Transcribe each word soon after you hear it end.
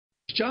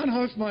John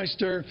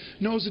Hofmeister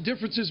knows the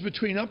differences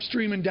between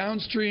upstream and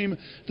downstream.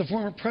 The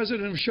former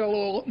president of Shell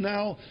Oil,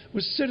 now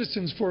with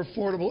Citizens for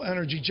Affordable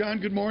Energy. John,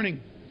 good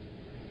morning.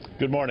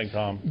 Good morning,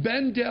 Tom.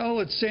 Ben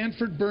Dell at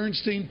Sanford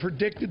Bernstein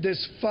predicted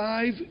this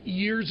 5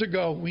 years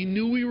ago. We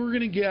knew we were going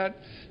to get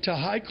to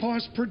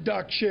high-cost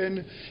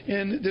production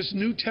in this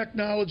new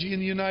technology in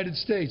the United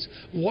States.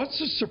 What's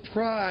the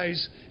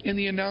surprise in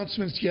the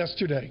announcements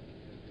yesterday?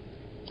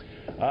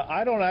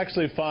 I don't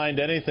actually find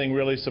anything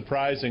really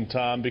surprising,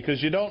 Tom,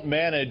 because you don't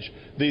manage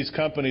these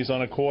companies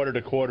on a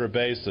quarter-to-quarter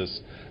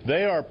basis.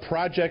 They are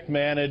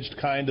project-managed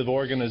kind of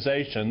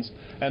organizations,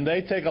 and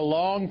they take a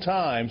long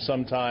time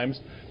sometimes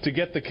to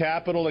get the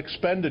capital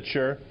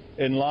expenditure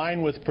in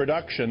line with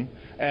production,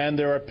 and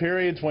there are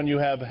periods when you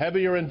have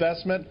heavier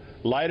investment,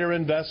 lighter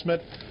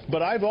investment.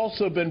 But I've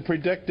also been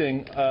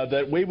predicting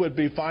that we would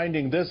be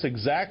finding this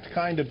exact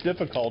kind of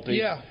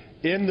difficulty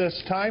in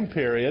this time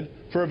period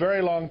for a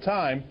very long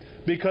time,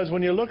 because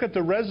when you look at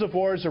the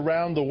reservoirs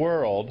around the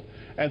world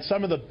and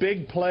some of the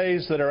big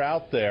plays that are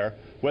out there,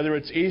 whether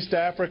it's East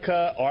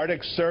Africa,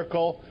 Arctic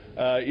Circle,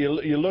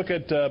 you look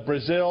at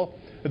Brazil,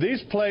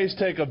 these plays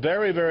take a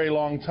very, very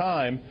long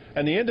time,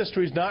 and the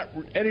industry's not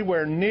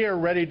anywhere near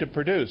ready to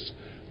produce.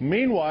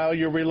 Meanwhile,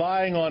 you're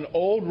relying on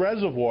old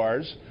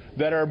reservoirs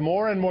that are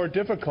more and more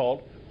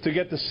difficult to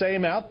get the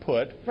same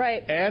output.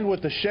 Right. And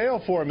with the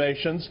shale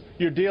formations,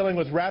 you're dealing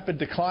with rapid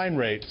decline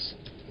rates.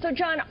 So,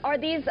 John, are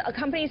these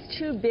companies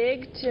too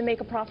big to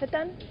make a profit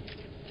then?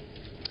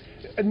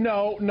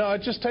 No,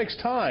 it just takes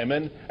time.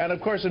 And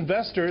of course,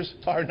 investors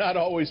are not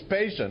always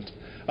patient.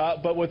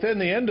 But within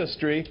the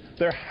industry,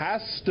 there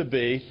has to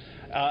be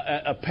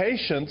a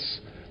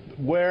patience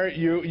where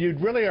you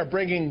really are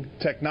bringing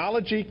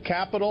technology,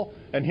 capital,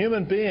 and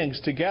human beings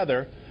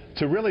together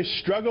to really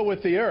struggle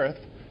with the earth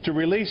to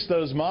release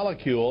those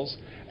molecules.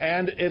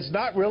 And it's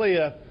not really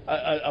a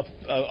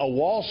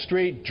Wall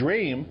Street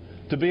dream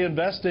to be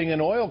investing in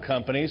oil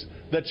companies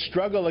that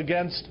struggle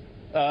against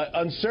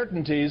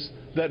uncertainties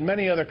that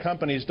many other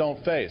companies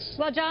don't face.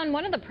 Well, John,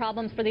 one of the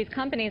problems for these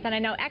companies, and I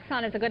know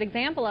Exxon is a good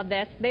example of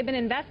this, they've been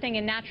investing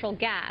in natural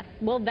gas.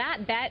 Will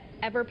that bet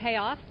ever pay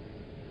off?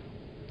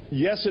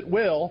 Yes, it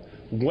will,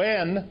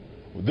 when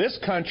this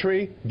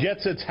country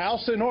gets its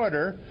house in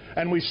order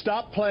and we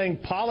stop playing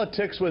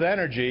politics with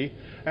energy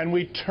and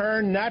we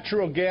turn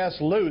natural gas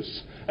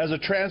loose as a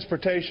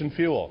transportation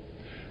fuel.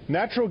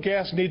 Natural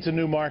gas needs a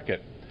new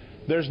market.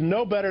 There's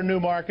no better new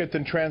market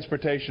than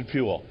transportation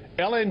fuel.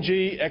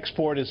 LNG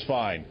export is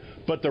fine,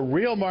 but the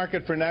real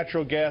market for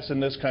natural gas in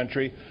this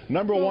country,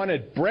 number one,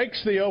 it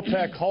breaks the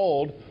OPEC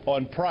hold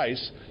on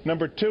price.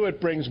 Number two,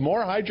 it brings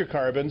more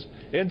hydrocarbons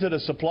into the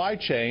supply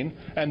chain,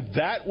 and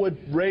that would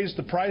raise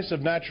the price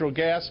of natural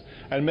gas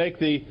and make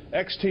the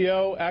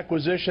XTO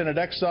acquisition at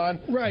Exxon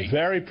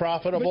very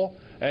profitable.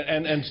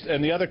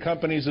 And the other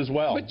companies as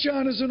well. But,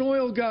 John, as an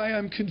oil guy,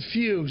 I'm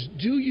confused.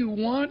 Do you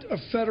want a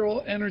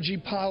federal energy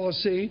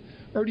policy,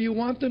 or do you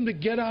want them to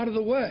get out of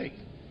the way?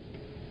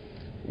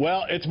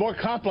 Well, it's more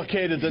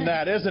complicated than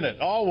that, isn't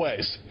it?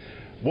 Always.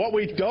 What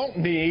we don't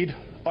need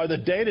are the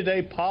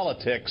day-to-day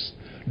politics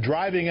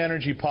driving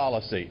energy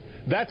policy.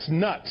 That's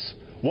nuts.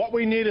 What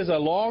we need is a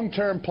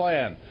long-term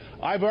plan.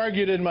 I've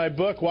argued in my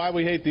book, Why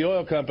We Hate the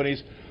Oil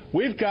Companies,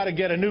 we've got to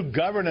get a new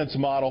governance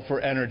model for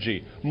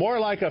energy, more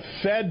like a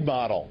Fed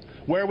model,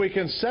 where we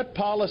can set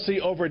policy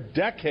over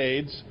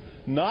decades,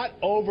 not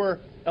over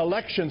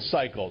election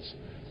cycles.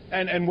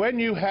 And when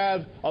you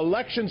have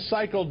election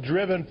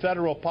cycle-driven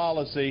federal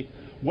policy,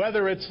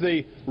 whether it's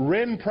the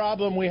RIN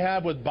problem we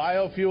have with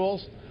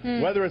biofuels,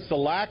 whether it's the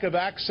lack of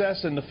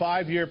access in the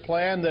 5-year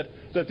plan that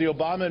the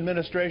Obama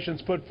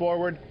administration's put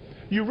forward,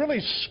 you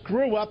really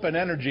screw up an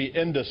energy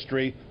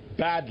industry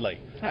badly.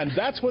 And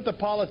that's what the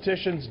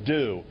politicians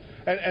do.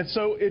 And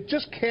so it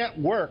just can't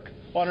work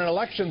on an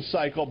election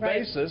cycle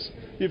basis.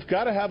 You've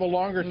got to have a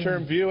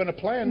longer-term view and a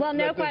plan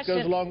that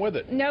goes along with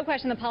it. No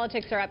question the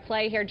politics are at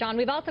play here, John.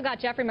 We've also got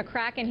Jeffrey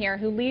McCracken here,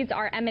 who leads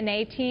our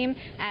M&A team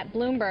at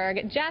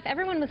Bloomberg. Jeff,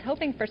 everyone was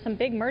hoping for some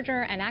big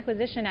merger and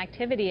acquisition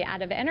activity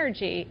out of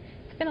energy.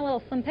 It's been a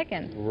little slim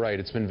pickings. Right.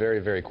 It's been very,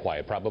 very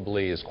quiet.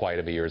 Probably as quiet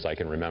of a year as I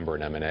can remember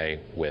in M&A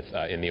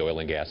in the oil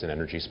and gas and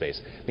energy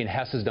space. I mean,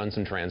 Hess has done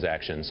some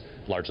transactions,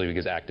 largely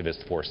because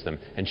activists forced them,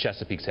 and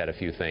Chesapeake's had a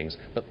few things,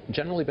 but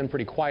generally been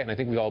pretty quiet, and I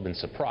think we've all been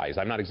surprised.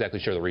 I'm not exactly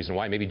sure the reason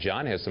why. Maybe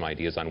John has some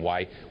ideas on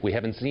why we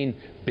haven't seen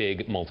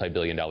big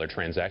multi-billion-dollar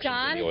transactions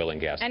in the oil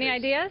and gas space. Any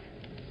ideas?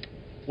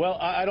 Well,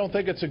 I don't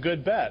think it's a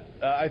good bet.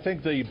 I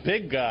think the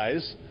big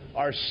guys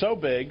are so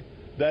big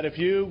that if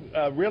you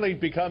really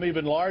become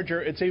even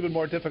larger, it's even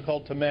more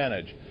difficult to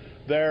manage.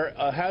 There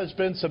has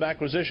been some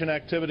acquisition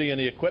activity in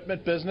the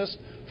equipment business.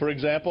 For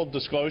example,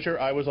 disclosure,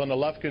 I was on the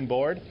Lufkin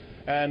board,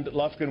 and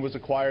Lufkin was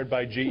acquired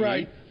by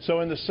GE. So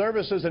in the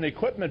services and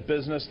equipment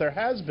business, there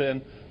has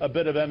been a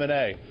bit of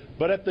M&A.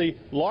 But at the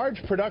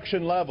large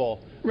production level,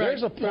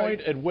 there's a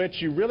point at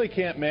which you really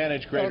can't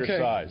manage greater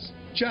size.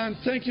 John,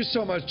 thank you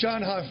so much.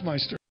 John Hofmeister.